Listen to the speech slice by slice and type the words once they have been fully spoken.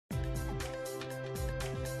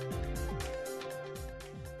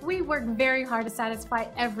We work very hard to satisfy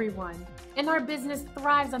everyone, and our business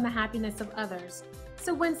thrives on the happiness of others.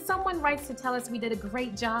 So when someone writes to tell us we did a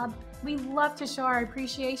great job, we love to show our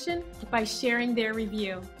appreciation by sharing their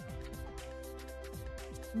review.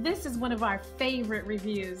 This is one of our favorite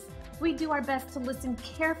reviews. We do our best to listen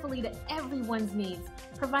carefully to everyone's needs,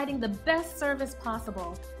 providing the best service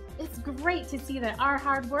possible. It's great to see that our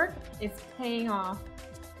hard work is paying off.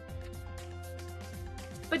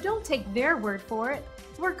 But don't take their word for it.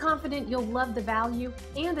 We're confident you'll love the value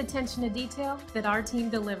and attention to detail that our team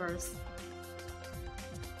delivers.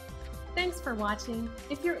 Thanks for watching.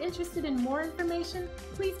 If you're interested in more information,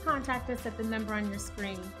 please contact us at the number on your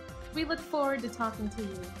screen. We look forward to talking to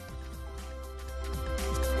you.